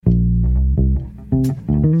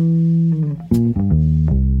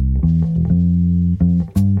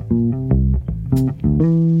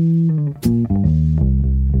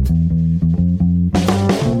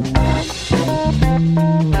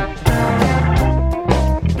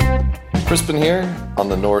Crispin here on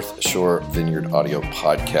the North Shore Vineyard Audio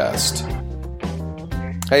Podcast.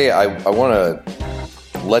 Hey, I want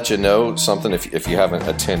to let you know something if you haven't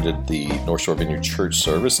attended the North Shore Vineyard Church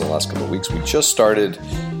service in the last couple of weeks. We just started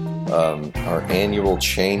our annual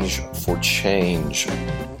Change for Change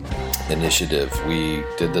initiative. We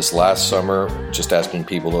did this last summer, just asking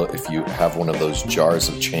people if you have one of those jars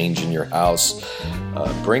of change in your house,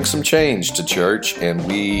 bring some change to church, and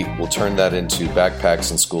we will turn that into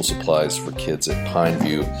backpacks and school supplies for kids at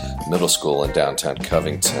Pineview Middle School in downtown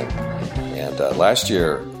Covington. And last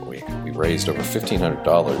year, we raised over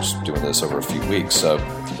 $1,500 doing this over a few weeks. So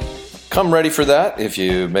come ready for that if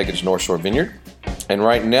you make it to North Shore Vineyard. And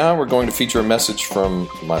right now, we're going to feature a message from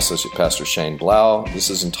my associate pastor, Shane Blau. This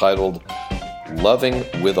is entitled, Loving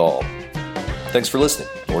with All. Thanks for listening.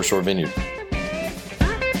 North Shore Vineyard.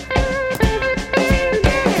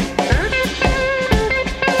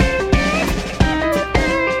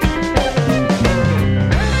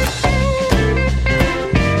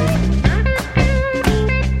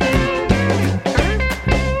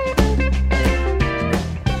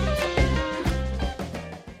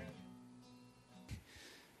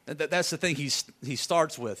 That's the thing he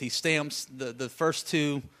starts with. He stamps the first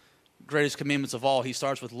two greatest commandments of all. He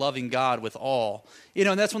starts with loving God with all. You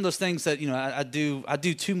know, and that's one of those things that, you know, I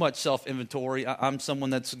do too much self-inventory. I'm someone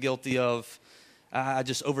that's guilty of, I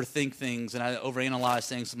just overthink things and I overanalyze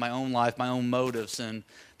things in my own life, my own motives. And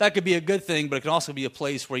that could be a good thing, but it can also be a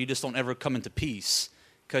place where you just don't ever come into peace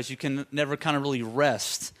because you can never kind of really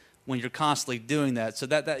rest when you're constantly doing that. So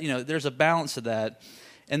that you know, there's a balance to that.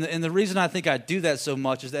 And the reason I think I do that so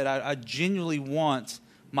much is that I genuinely want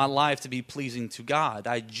my life to be pleasing to God.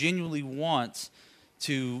 I genuinely want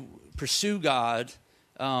to pursue God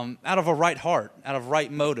out of a right heart, out of right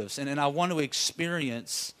motives. And I want to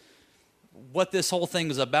experience what this whole thing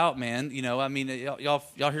is about, man. You know, I mean, y'all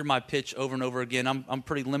hear my pitch over and over again. I'm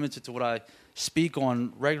pretty limited to what I speak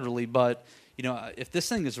on regularly. But, you know, if this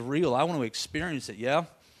thing is real, I want to experience it, yeah?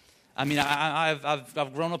 I mean,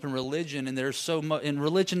 I've grown up in religion, and there's so much. And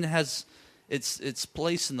religion has its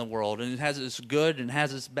place in the world, and it has its good and it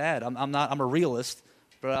has its bad. I'm a realist,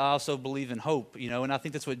 but I also believe in hope. You know, and I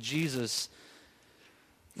think that's what Jesus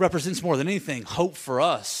represents more than anything: hope for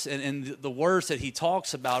us. And the words that he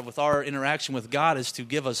talks about with our interaction with God is to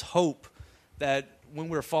give us hope that when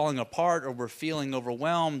we're falling apart, or we're feeling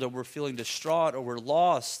overwhelmed, or we're feeling distraught, or we're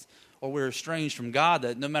lost, or we're estranged from God,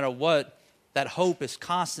 that no matter what, that hope is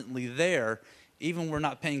constantly there, even when we're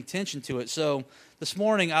not paying attention to it. So this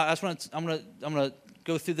morning, I'm going to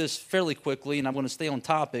go through this fairly quickly, and I'm going to stay on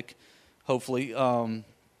topic, hopefully,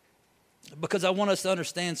 because I want us to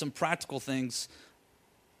understand some practical things.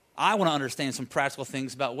 I want to understand some practical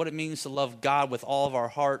things about what it means to love God with all of our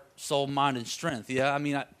heart, soul, mind, and strength. Yeah, I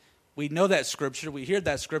mean, we know that scripture, we hear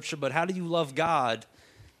that scripture, but how do you love God?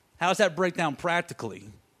 How does that break down practically?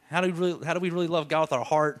 How do we really love God with our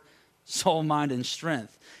heart, soul, mind, and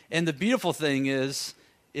strength? And the beautiful thing is,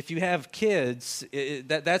 if you have kids,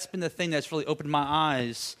 that's been the thing that's really opened my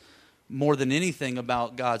eyes more than anything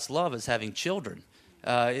about God's love, is having children.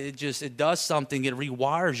 It does something. It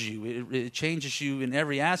rewires you. It changes you in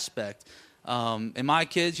every aspect. And my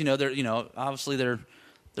kids, you know, obviously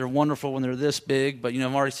they're wonderful when they're this big, but you know,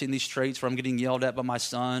 I've already seen these traits where I'm getting yelled at by my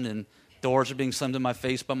son, and doors are being slammed in my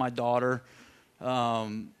face by my daughter.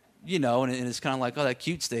 You know, and it's kind of like, oh, that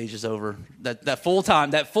cute stage is over. That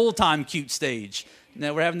full-time cute stage.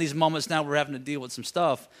 Now we're having these moments now we're having to deal with some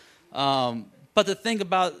stuff. But the thing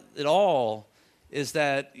about it all is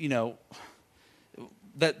that, you know,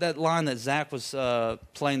 that line that Zach was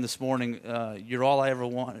playing this morning, you're all I ever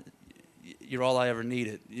wanted, you're all I ever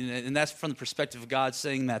needed. And that's from the perspective of God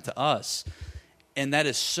saying that to us. And that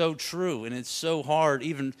is so true, and it's so hard,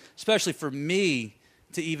 even especially for me,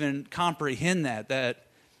 to even comprehend that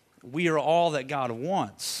we are all that God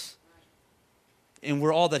wants, and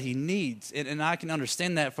we're all that he needs. And I can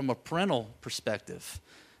understand that from a parental perspective.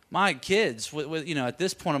 My kids, you know, at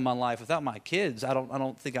this point in my life, without my kids, I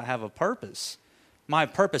don't think I have a purpose. My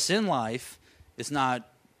purpose in life is not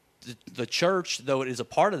the church, though it is a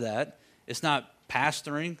part of that. It's not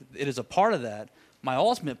pastoring. It is a part of that. My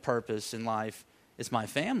ultimate purpose in life is my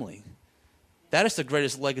family. That is the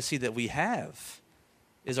greatest legacy that we have,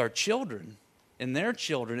 is our children and their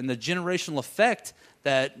children, and the generational effect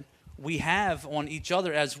that we have on each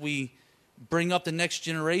other as we bring up the next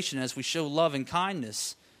generation, as we show love and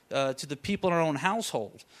kindness to the people in our own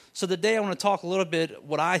household. So today I want to talk a little bit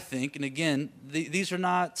what I think, and again, these are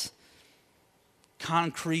not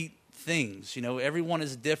concrete things. You know, everyone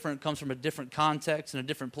is different, comes from a different context and a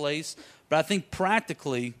different place. But I think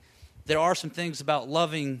practically there are some things about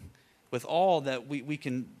loving with all that we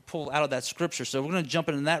can pull out of that scripture. So we're going to jump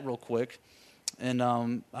into that real quick, and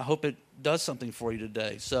I hope it does something for you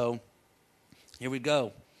today. So here we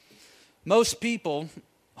go. Most people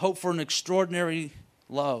hope for an extraordinary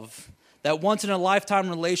love, that once-in-a-lifetime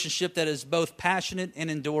relationship that is both passionate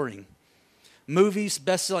and enduring. Movies,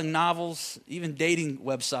 best-selling novels, even dating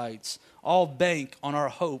websites all bank on our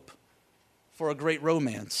hope for a great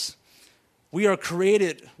romance. We are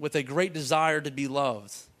created with a great desire to be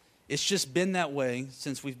loved. It's just been that way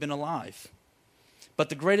since we've been alive. But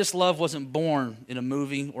the greatest love wasn't born in a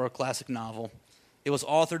movie or a classic novel. It was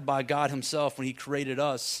authored by God himself when he created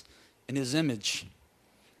us in his image.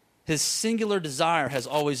 His singular desire has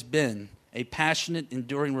always been a passionate,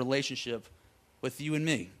 enduring relationship with you and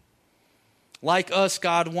me. Like us,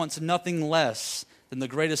 God wants nothing less than the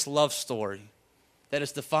greatest love story that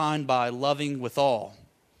is defined by loving with all.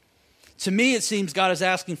 To me, it seems God is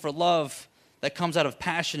asking for love that comes out of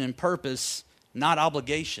passion and purpose, not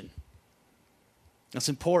obligation. That's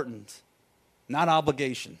important, not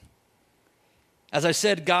obligation. As I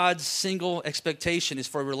said, God's single expectation is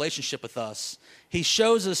for a relationship with us. He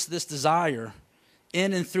shows us this desire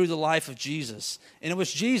in and through the life of Jesus. And it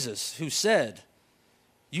was Jesus who said,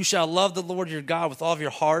 "You shall love the Lord your God with all of your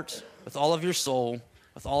heart, with all of your soul,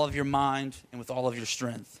 with all of your mind, and with all of your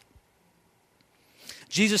strength."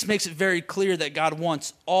 Jesus makes it very clear that God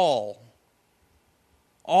wants all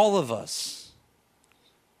of us.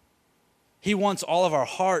 He wants all of our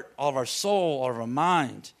heart, all of our soul, all of our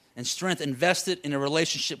mind and strength invested in a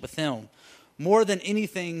relationship with him. More than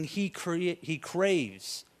anything, he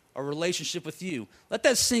craves a relationship with you. Let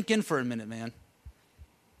that sink in for a minute, man.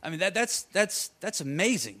 I mean, that's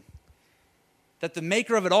amazing. That the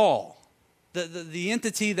maker of it all, the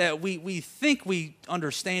entity that we think we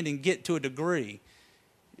understand and get to a degree,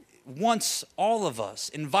 wants all of us,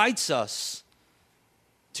 invites us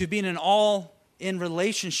to be in an all-in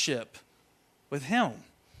relationship with him.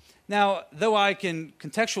 Now, though I can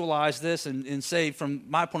contextualize this and say from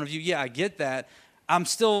my point of view, yeah, I get that, I'm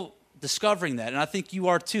still discovering that, and I think you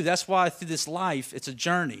are too. That's why through this life, it's a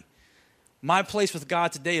journey. My place with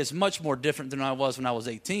God today is much more different than I was when I was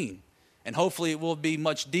 18, and hopefully it will be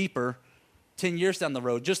much deeper 10 years down the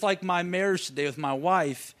road. Just like my marriage today with my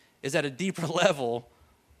wife is at a deeper level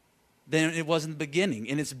than it was in the beginning,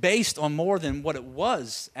 and it's based on more than what it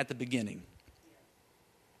was at the beginning.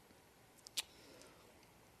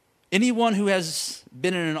 Anyone who has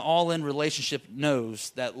been in an all-in relationship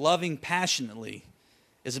knows that loving passionately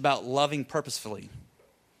is about loving purposefully.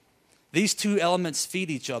 These two elements feed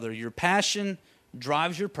each other. Your passion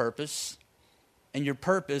drives your purpose, and your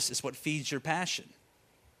purpose is what feeds your passion.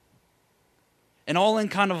 An all-in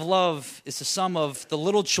kind of love is the sum of the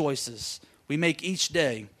little choices we make each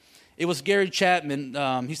day. It was Gary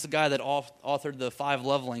Chapman, he's the guy that authored the 5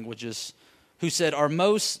 love languages, who said, "Our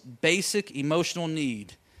most basic emotional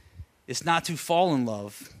need is not to fall in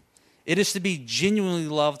love. It is to be genuinely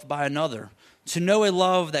loved by another, to know a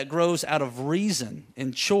love that grows out of reason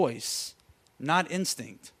and choice, not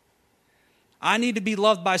instinct. I need to be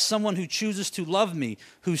loved by someone who chooses to love me,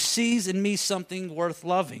 who sees in me something worth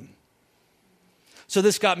loving." So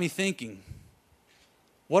this got me thinking,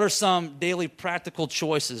 what are some daily practical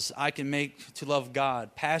choices I can make to love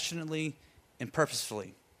God passionately and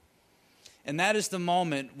purposefully? And that is the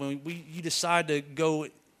moment when you decide to go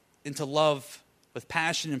into love with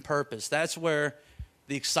passion and purpose. That's where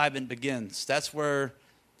the excitement begins. That's where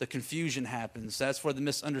the confusion happens. That's where the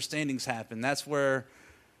misunderstandings happen. That's where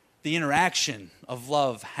the interaction of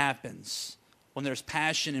love happens, when there's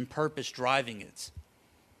passion and purpose driving it.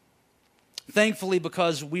 Thankfully,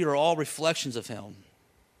 because we are all reflections of him,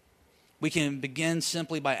 we can begin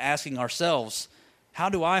simply by asking ourselves, how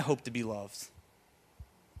do I hope to be loved?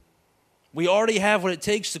 We already have what it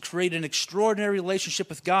takes to create an extraordinary relationship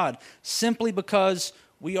with God simply because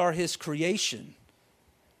we are his creation.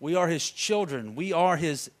 We are his children. We are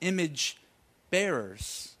his image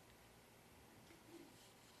bearers.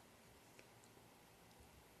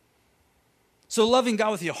 So loving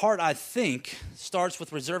God with your heart, I think, starts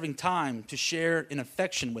with reserving time to share an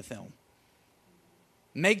affection with him.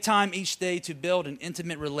 Make time each day to build an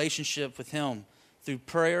intimate relationship with him through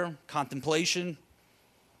prayer, contemplation,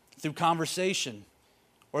 through conversation,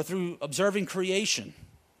 or through observing creation.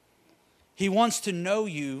 He wants to know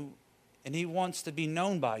you, and he wants to be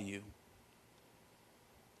known by you.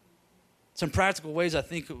 Some practical ways I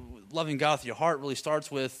think loving God with your heart really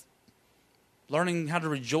starts with learning how to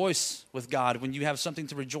rejoice with God when you have something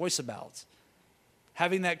to rejoice about.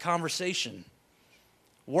 Having that conversation.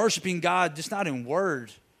 Worshiping God just not in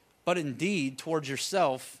word, but in deed towards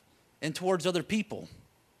yourself and towards other people.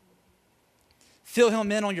 Fill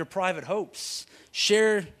him in on your private hopes.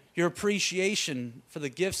 Share your appreciation for the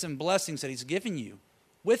gifts and blessings that he's given you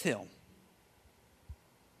with him.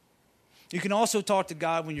 You can also talk to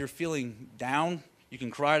God when you're feeling down. You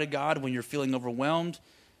can cry to God when you're feeling overwhelmed.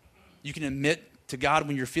 You can admit to God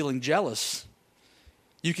when you're feeling jealous.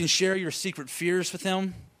 You can share your secret fears with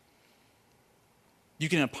him. You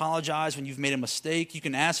can apologize when you've made a mistake. You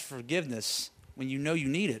can ask for forgiveness when you know you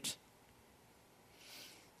need it.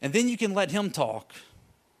 And then you can let him talk.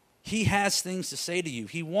 He has things to say to you.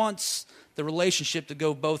 He wants the relationship to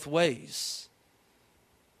go both ways.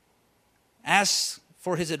 Ask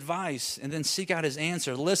for his advice and then seek out his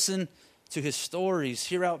answer. Listen to his stories.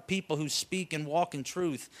 Hear out people who speak and walk in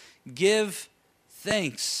truth. Give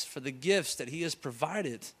thanks for the gifts that he has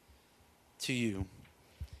provided to you.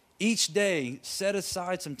 Each day, set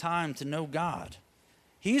aside some time to know God.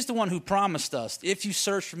 He's the one who promised us, if you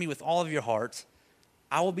search for me with all of your heart,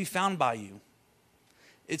 I will be found by you.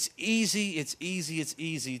 It's easy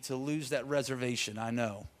to lose that reservation, I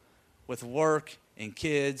know, with work and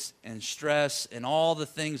kids and stress and all the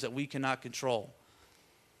things that we cannot control.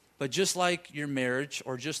 But just like your marriage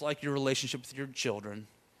or just like your relationship with your children,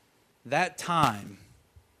 that time,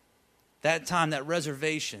 that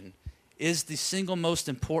reservation is the single most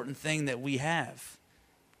important thing that we have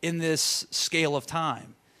in this scale of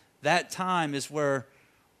time. That time is where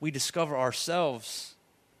we discover ourselves.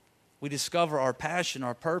 We discover our passion,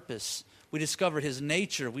 our purpose. We discover his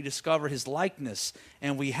nature. We discover his likeness.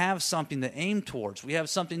 And we have something to aim towards. We have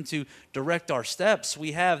something to direct our steps.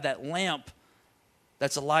 We have that lamp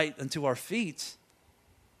that's a light unto our feet.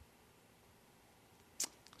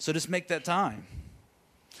 So just make that time.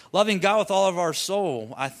 Loving God with all of our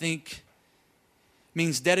soul, I think,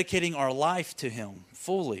 means dedicating our life to him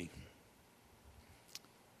fully.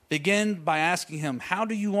 Begin by asking him, how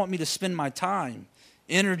do you want me to spend my time,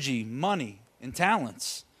 energy, money, and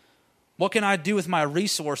talents? What can I do with my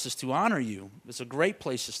resources to honor you? It's a great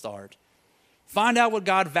place to start. Find out what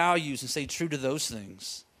God values and stay true to those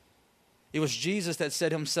things. It was Jesus that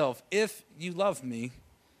said himself, if you love me,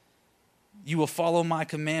 you will follow my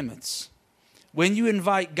commandments. When you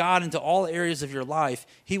invite God into all areas of your life,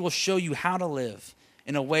 he will show you how to live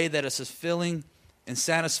in a way that is fulfilling and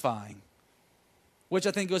satisfying, which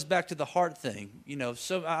I think goes back to the heart thing. You know,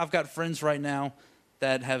 so I've got friends right now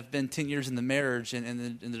that have been 10 years in the marriage,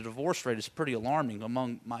 and the divorce rate is pretty alarming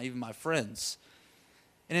among even my friends.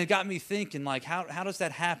 And it got me thinking, like, how does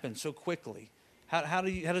that happen so quickly? How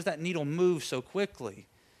does that needle move so quickly?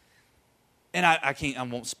 And I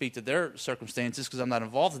won't speak to their circumstances because I'm not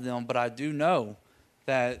involved in them, but I do know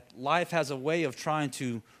that life has a way of trying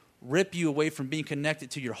to rip you away from being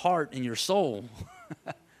connected to your heart and your soul.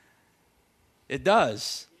 It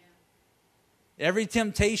does. Yeah. Every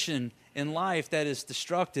temptation in life that is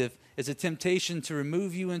destructive is a temptation to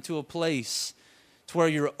remove you into a place to where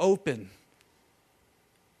you're open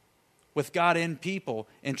with God and people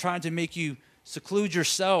and trying to make you seclude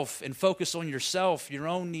yourself and focus on yourself, your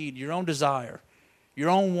own need, your own desire, your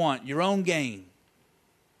own want, your own gain.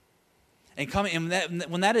 And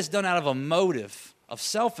when that is done out of a motive of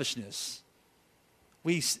selfishness,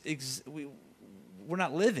 we're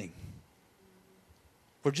not living.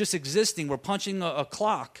 We're just existing. We're punching a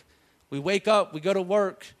clock. We wake up, we go to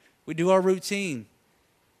work, we do our routine.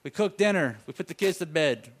 We cook dinner, we put the kids to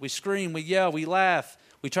bed, we scream, we yell, we laugh,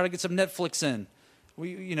 we try to get some Netflix in.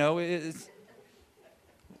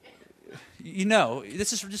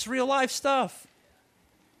 This is just real life stuff.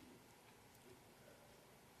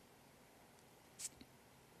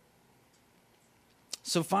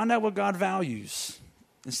 So find out what God values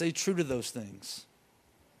and stay true to those things.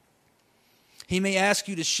 He may ask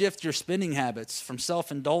you to shift your spending habits from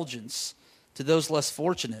self-indulgence to those less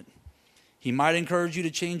fortunate. He might encourage you to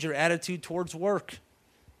change your attitude towards work.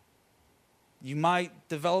 You might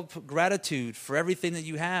develop gratitude for everything that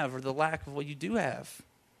you have or the lack of what you do have.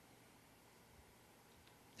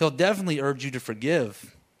 He'll definitely urge you to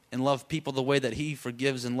forgive and love people the way that he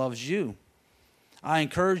forgives and loves you. I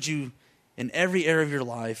encourage you in every area of your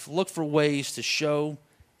life, look for ways to show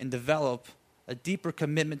and develop a deeper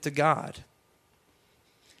commitment to God.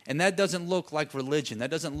 And that doesn't look like religion. That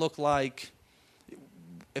doesn't look like,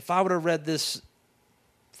 if I would have read this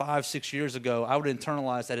 5-6 years ago, I would have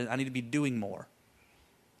internalized that I need to be doing more.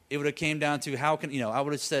 It would have came down to I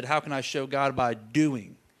would have said, how can I show God by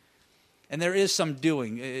doing? And there is some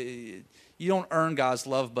doing. You don't earn God's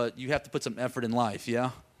love, but you have to put some effort in life, yeah?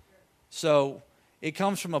 So it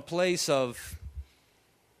comes from a place of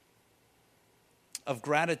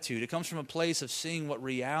gratitude. It comes from a place of seeing what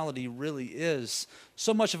reality really is.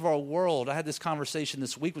 So much of our world, I had this conversation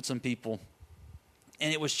this week with some people,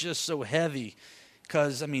 And it was just so heavy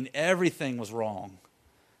because, everything was wrong.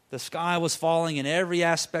 The sky was falling in every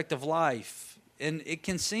aspect of life. And it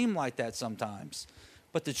can seem like that sometimes.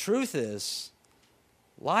 But the truth is,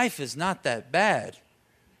 life is not that bad.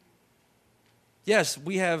 Yes,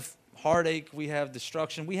 we have heartache, we have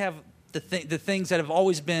destruction, we have the things that have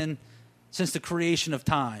always been since the creation of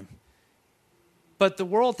time. But the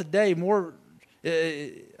world today,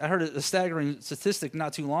 I heard a staggering statistic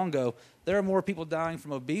not too long ago. There are more people dying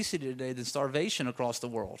from obesity today than starvation across the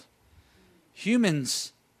world.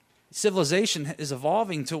 Civilization is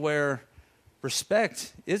evolving to where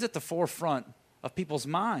respect is at the forefront of people's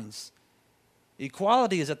minds.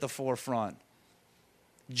 Equality is at the forefront.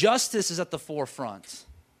 Justice is at the forefront.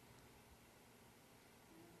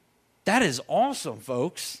 That is awesome,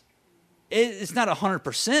 folks. It's not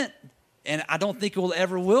 100%, and I don't think it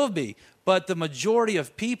will be. But the majority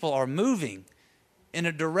of people are moving in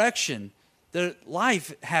a direction that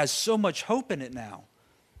life has so much hope in it now.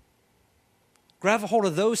 Grab a hold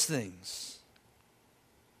of those things.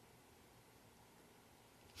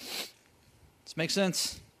 Does this make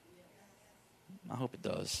sense? I hope it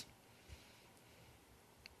does.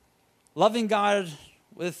 Loving God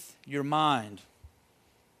with your mind,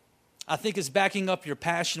 I think, is backing up your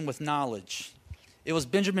passion with knowledge. It was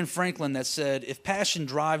Benjamin Franklin that said, if passion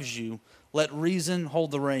drives you, let reason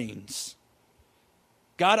hold the reins.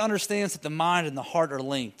 God understands that the mind and the heart are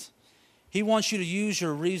linked. He wants you to use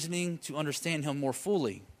your reasoning to understand Him more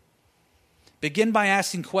fully. Begin by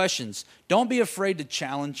asking questions. Don't be afraid to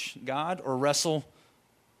challenge God or wrestle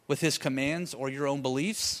with His commands or your own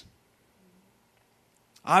beliefs.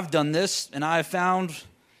 I've done this, and I have found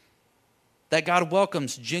that God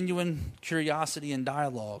welcomes genuine curiosity and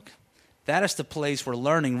dialogue. That is the place where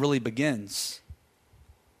learning really begins.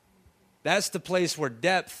 That's the place where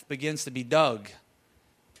depth begins to be dug.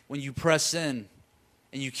 When you press in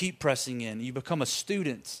and you keep pressing in, you become a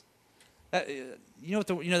student. The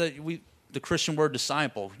Christian word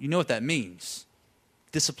disciple, you know what that means.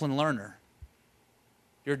 Disciplined learner.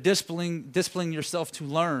 You're disciplining yourself to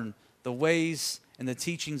learn the ways and the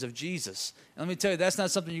teachings of Jesus. And let me tell you, that's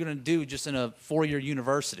not something you're going to do just in a 4-year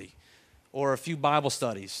university or a few Bible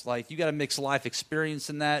studies. Like, you got to mix life experience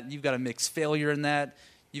in that. You've got to mix failure in that.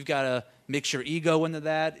 You've got to mix your ego into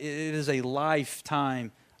that. It is a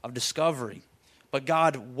lifetime of discovery. But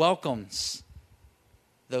God welcomes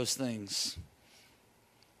those things.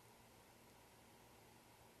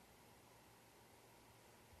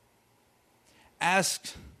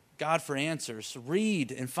 Ask God for answers.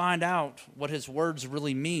 Read and find out what His words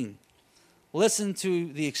really mean. Listen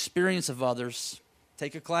to the experience of others.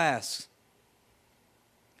 Take a class.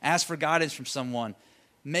 Ask for guidance from someone.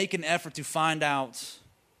 Make an effort to find out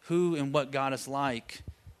who and what God is like.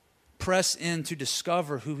 Press in to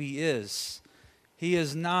discover who He is. He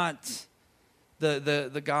is not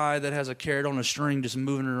the guy that has a carrot on a string just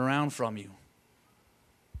moving it around from you.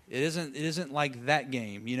 It isn't like that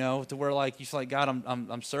game, to where like you feel like, God,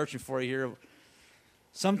 I'm searching for you here.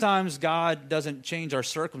 Sometimes God doesn't change our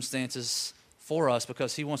circumstances for us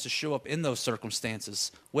because He wants to show up in those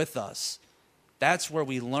circumstances with us. That's where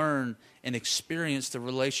we learn and experience the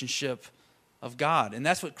relationship of God. And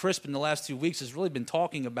that's what Crispin the last 2 weeks has really been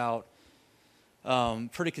talking about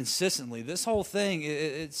pretty consistently. This whole thing,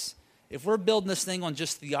 if we're building this thing on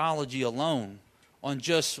just theology alone, on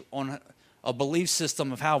a belief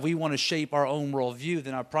system of how we want to shape our own worldview,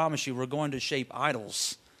 then I promise you we're going to shape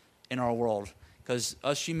idols in our world, because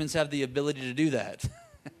us humans have the ability to do that.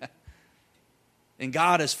 And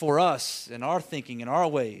God is for us and our thinking and our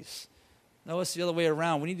ways. No, it's the other way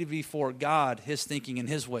around. We need to be for God, His thinking and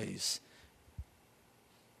His ways,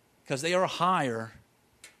 because they are higher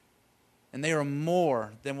and they are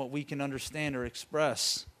more than what we can understand or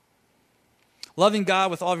express. Loving God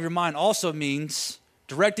with all of your mind also means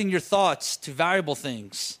directing your thoughts to valuable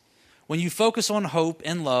things. When you focus on hope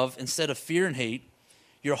and love instead of fear and hate,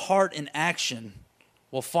 your heart and action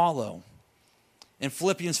will follow. In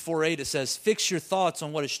Philippians 4:8 it says, fix your thoughts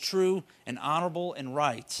on what is true and honorable and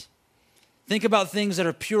right. Think about things that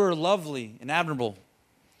are pure, lovely, and admirable.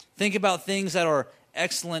 Think about things that are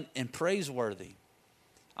excellent and praiseworthy.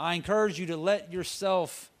 I encourage you to let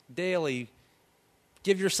yourself daily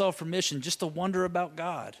give yourself permission just to wonder about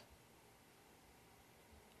God.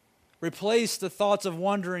 Replace the thoughts of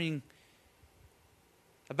wondering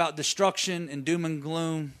about destruction and doom and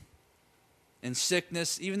gloom and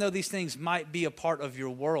sickness, even though these things might be a part of your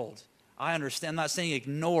world. I understand. I'm not saying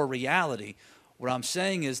ignore reality. What I'm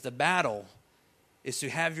saying is the battle is to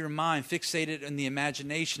have your mind fixated in the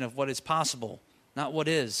imagination of what is possible, not what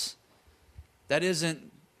is. That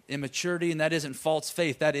isn't immaturity and that isn't false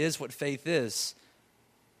faith. That is what faith is.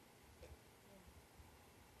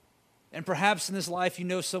 And perhaps in this life you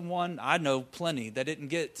know someone, I know plenty, that didn't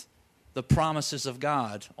get the promises of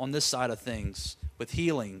God on this side of things with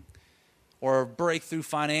healing or breakthrough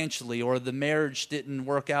financially, or the marriage didn't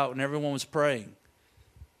work out and everyone was praying.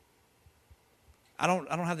 I don't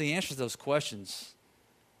have the answer to those questions,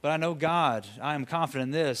 but I know God, I am confident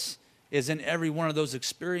in this, is in every one of those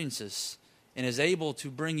experiences and is able to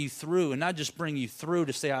bring you through, and not just bring you through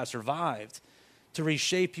to say I survived, to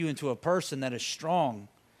reshape you into a person that is strong,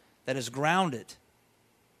 that is grounded,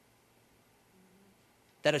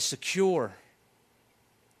 that is secure.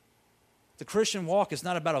 The Christian walk is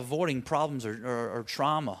not about avoiding problems or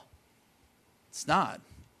trauma. It's not.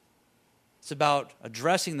 It's about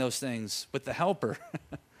addressing those things with the helper.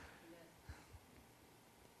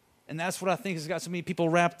 And that's what I think has got so many people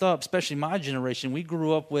wrapped up, especially my generation. We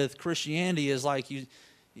grew up with Christianity as like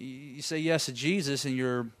you say yes to Jesus and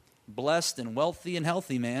you're blessed and wealthy and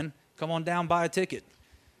healthy, man. Come on down, buy a ticket.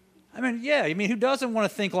 I mean, yeah, who doesn't want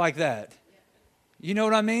to think like that? You know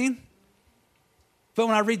what I mean? But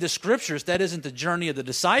when I read the scriptures, that isn't the journey of the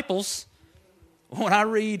disciples. When I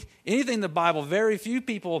read anything in the Bible, very few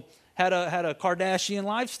people had a Kardashian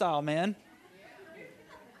lifestyle, man.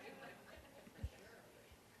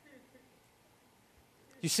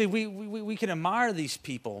 You see, we can admire these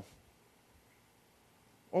people,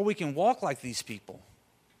 or we can walk like these people.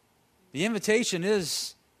 The invitation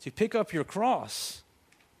is to pick up your cross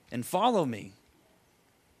and follow me.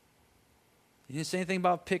 He didn't say anything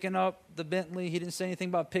about picking up the Bentley. He didn't say anything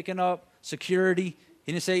about picking up security.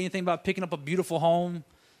 He didn't say anything about picking up a beautiful home.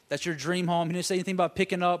 That's your dream home. He didn't say anything about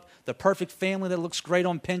picking up the perfect family that looks great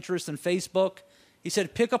on Pinterest and Facebook. He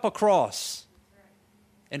said, pick up a cross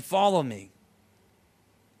and follow me.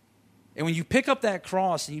 And when you pick up that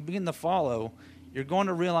cross and you begin to follow, you're going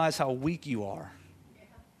to realize how weak you are.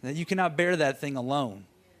 That you cannot bear that thing alone.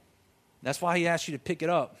 That's why he asked you to pick it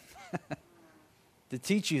up. To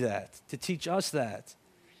teach you that, to teach us that.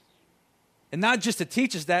 And not just to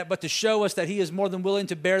teach us that, but to show us that he is more than willing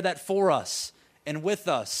to bear that for us and with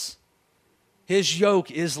us. His yoke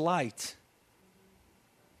is light.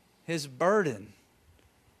 His burden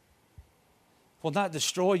will not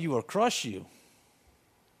destroy you or crush you.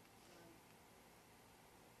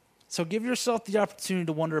 So give yourself the opportunity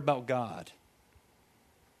to wonder about God.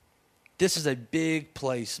 This is a big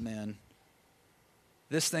place, man.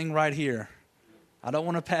 This thing right here. I don't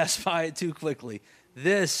want to pass by it too quickly.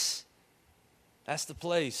 That's the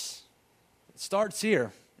place. It starts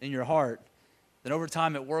here in your heart. Then over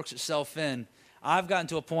time it works itself in. I've gotten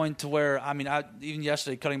to a point to where, even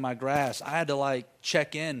yesterday cutting my grass, I had to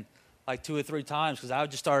check in 2 or 3 times because I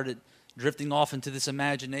just started drifting off into this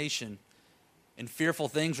imagination. And fearful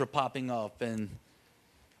things were popping up, and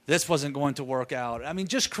this wasn't going to work out.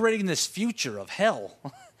 Just creating this future of hell,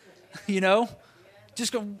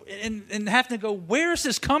 Just go and having to go, where is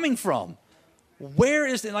this coming from? Where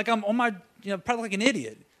is it? I'm on my, probably like an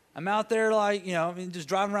idiot. I'm out there just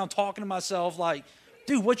driving around talking to myself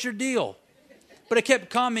dude, what's your deal? But it kept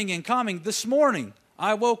coming and coming. This morning,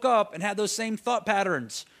 I woke up and had those same thought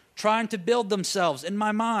patterns trying to build themselves in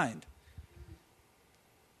my mind.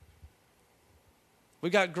 We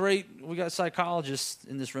got psychologists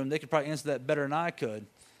in this room. They could probably answer that better than I could.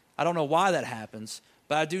 I don't know why that happens,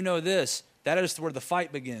 but I do know this. That is where the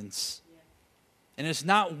fight begins. And it's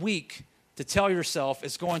not weak to tell yourself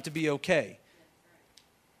it's going to be okay.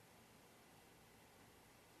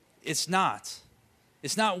 It's not.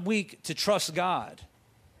 It's not weak to trust God.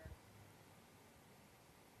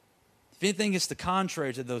 If anything, it's the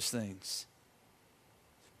contrary to those things.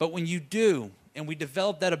 But when you do, and we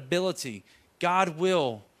develop that ability, God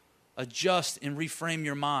will adjust and reframe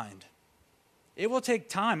your mind. It will take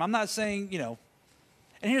time. I'm not saying,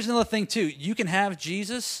 And here's another thing, too. You can have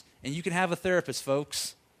Jesus and you can have a therapist,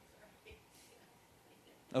 folks.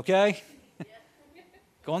 Okay?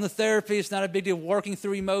 Going to therapy, it's not a big deal. Working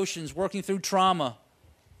through emotions, working through trauma.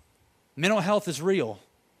 Mental health is real.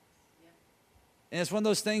 And it's one of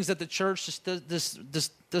those things that the church just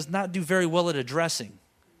does not do very well at addressing.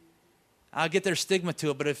 I'll get their stigma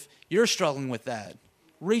to it, but if you're struggling with that,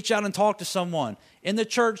 reach out and talk to someone. In the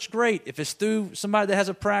church, great. If it's through somebody that has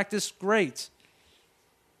a practice, great.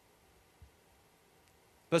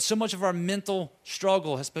 But so much of our mental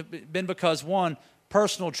struggle has been because, one,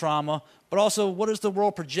 personal trauma, but also what does the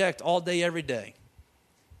world project all day, every day?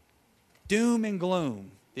 Doom and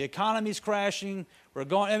gloom. The economy's crashing. We're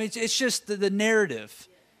going. It's just the narrative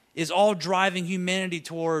is all driving humanity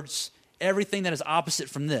towards everything that is opposite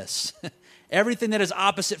from this. Everything that is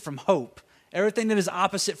opposite from hope. Everything that is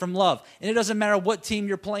opposite from love. And it doesn't matter what team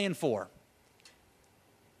you're playing for.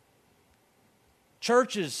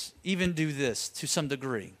 Churches even do this to some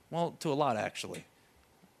degree. Well, to a lot, actually.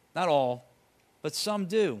 Not all, but some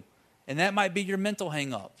do. And that might be your mental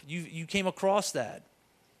hang-up. You came across that.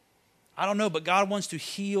 I don't know, but God wants to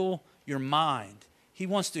heal your mind. He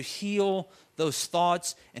wants to heal those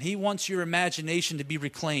thoughts, and He wants your imagination to be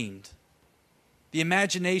reclaimed. The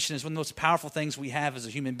imagination is one of the most powerful things we have as a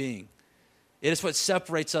human being. It is what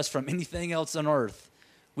separates us from anything else on earth.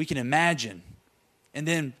 We can imagine, and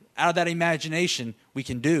then out of that imagination, we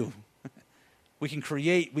can do. We can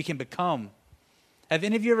create, we can become. Have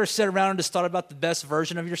any of you ever sat around and just thought about the best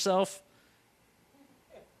version of yourself?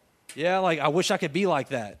 Yeah, like, I wish I could be like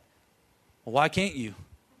that. Well, why can't you?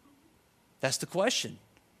 That's the question.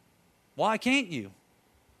 Why can't you?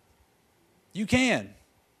 You can.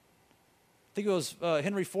 I think it was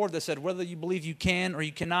Henry Ford that said, whether you believe you can or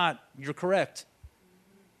you cannot, you're correct.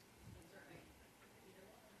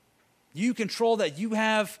 You control that. You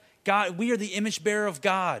have God. We are the image bearer of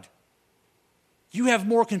God. You have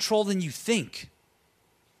more control than you think.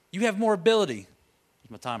 You have more ability.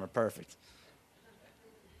 My timer, perfect.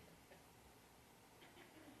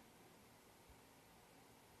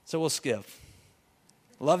 So we'll skip.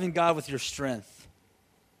 Loving God with your strength,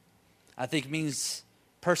 I think, means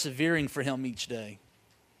persevering for Him each day.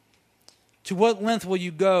 To what length will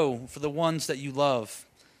you go for the ones that you love?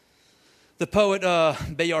 The poet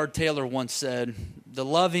Bayard Taylor once said, "The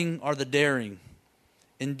loving are the daring.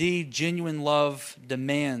 Indeed, genuine love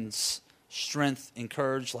demands strength and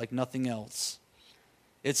courage like nothing else.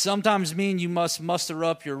 It sometimes means you must muster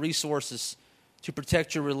up your resources to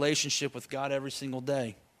protect your relationship with God every single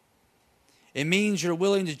day. It means you're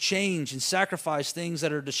willing to change and sacrifice things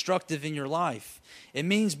that are destructive in your life. It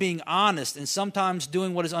means being honest and sometimes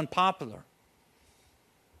doing what is unpopular.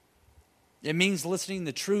 It means listening to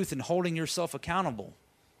the truth and holding yourself accountable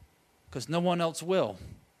because no one else will.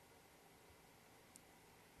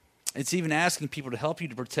 It's even asking people to help you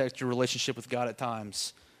to protect your relationship with God at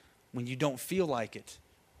times when you don't feel like it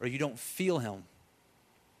or you don't feel Him.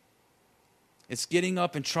 It's getting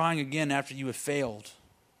up and trying again after you have failed.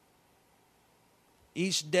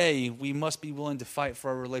 Each day, we must be willing to fight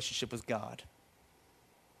for our relationship with God.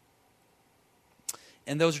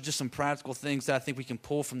 And those are just some practical things that I think we can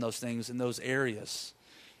pull from those things in those areas.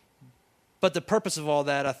 But the purpose of all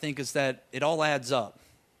that, I think, is that it all adds up.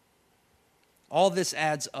 All this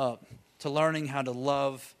adds up to learning how to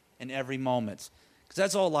love in every moment. Because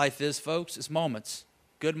that's all life is, folks. It's moments.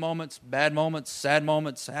 Good moments, bad moments, sad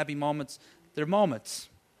moments, happy moments. They're moments.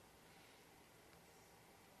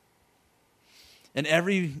 And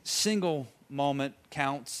every single moment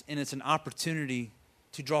counts, and it's an opportunity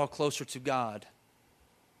to draw closer to God.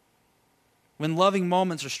 When loving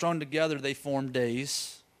moments are strung together, they form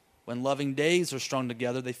days. When loving days are strung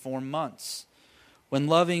together, they form months. When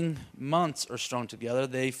loving months are strung together,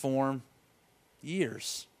 they form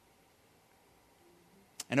years.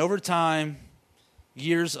 And over time,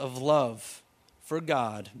 years of love for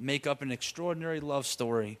God make up an extraordinary love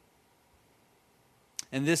story.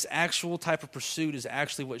 And this actual type of pursuit is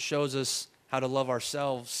actually what shows us how to love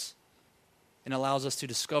ourselves and allows us to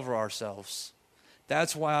discover ourselves.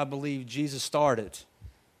 That's why I believe Jesus started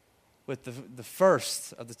with the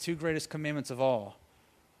first of the two greatest commandments of all,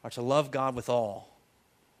 are to love God with all.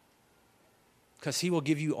 Because He will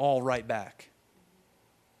give you all right back.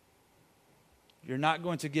 You're not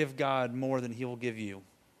going to give God more than He will give you,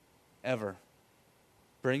 ever.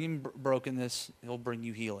 Bring Him brokenness, He'll bring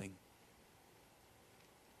you healing.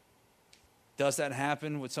 Does that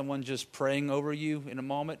happen with someone just praying over you in a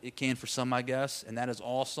moment? It can for some, I guess, and that is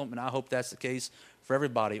awesome, and I hope that's the case for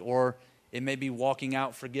everybody. Or it may be walking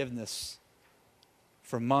out forgiveness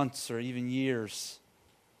for months or even years,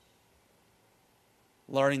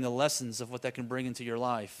 learning the lessons of what that can bring into your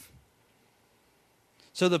life.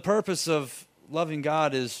 So the purpose of loving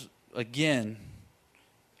God is, again,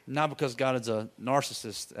 not because God is a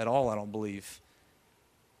narcissist at all, I don't believe.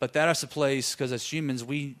 But that is a place, because as humans,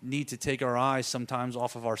 we need to take our eyes sometimes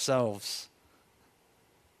off of ourselves.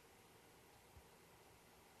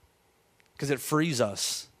 Because it frees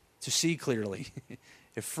us to see clearly.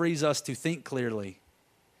 It frees us to think clearly.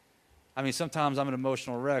 I mean, sometimes I'm an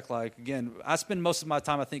emotional wreck. Like, again, I spend most of my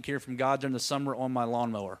time, I think, hearing from God during the summer on my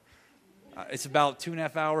lawnmower. It's about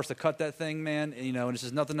 2.5 hours to cut that thing, man, and there's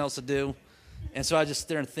just nothing else to do. And so I just sit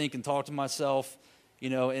there and think and talk to myself,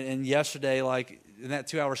 and yesterday, like, in that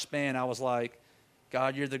 2-hour span, I was like,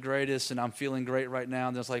 God, you're the greatest, and I'm feeling great right now.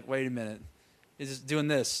 And I was like, wait a minute. Is just doing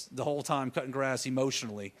this the whole time, cutting grass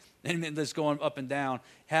emotionally. And then just going up and down,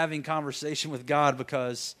 having conversation with God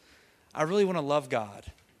because I really want to love God.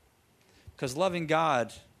 Because loving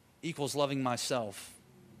God equals loving myself.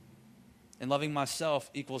 And loving myself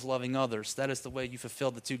equals loving others. That is the way you fulfill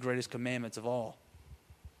the 2 greatest commandments of all.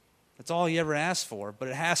 That's all he ever asked for, but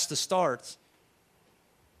it has to start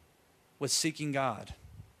with seeking God.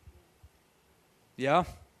 Yeah?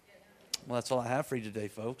 Well, that's all I have for you today,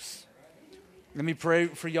 folks. Let me pray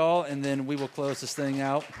for y'all, and then we will close this thing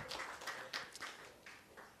out.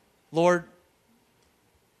 Lord,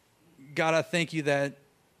 God, I thank you that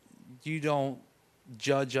you don't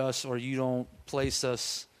judge us or you don't place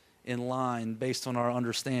us in line based on our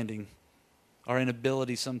understanding, our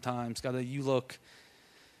inability sometimes. God, that you look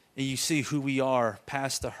and you see who we are,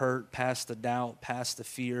 past the hurt, past the doubt, past the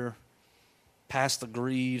fear, past the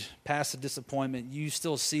greed, past the disappointment. You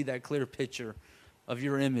still see that clear picture of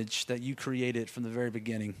your image that you created from the very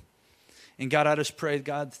beginning. And God, I just pray,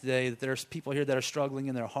 God, today that there's people here that are struggling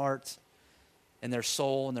in their hearts and their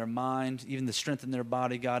soul and their mind, even the strength in their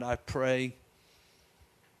body. God, I pray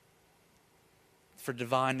for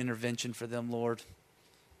divine intervention for them, Lord,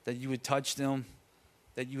 that you would touch them,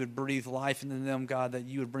 that you would breathe life into them, God, that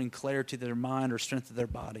you would bring clarity to their mind or strength to their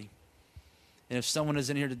body. And if someone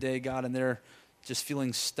is in here today, God, and they're just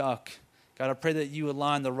feeling stuck, God, I pray that you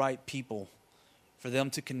align the right people for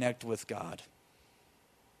them to connect with, God.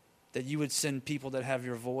 That you would send people that have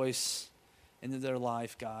your voice into their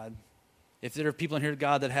life, God. If there are people in here,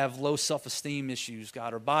 God, that have low self-esteem issues,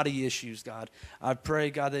 God, or body issues, God, I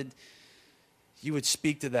pray, God, that you would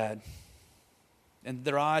speak to that and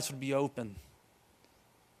their eyes would be open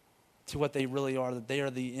to what they really are, that they are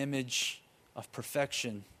the image of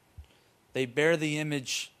perfection. They bear the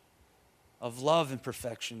image of love and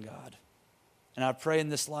perfection, God. And I pray in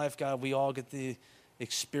this life, God, we all get to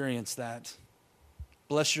experience that.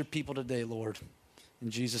 Bless your people today, Lord. In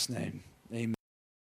Jesus' name, amen.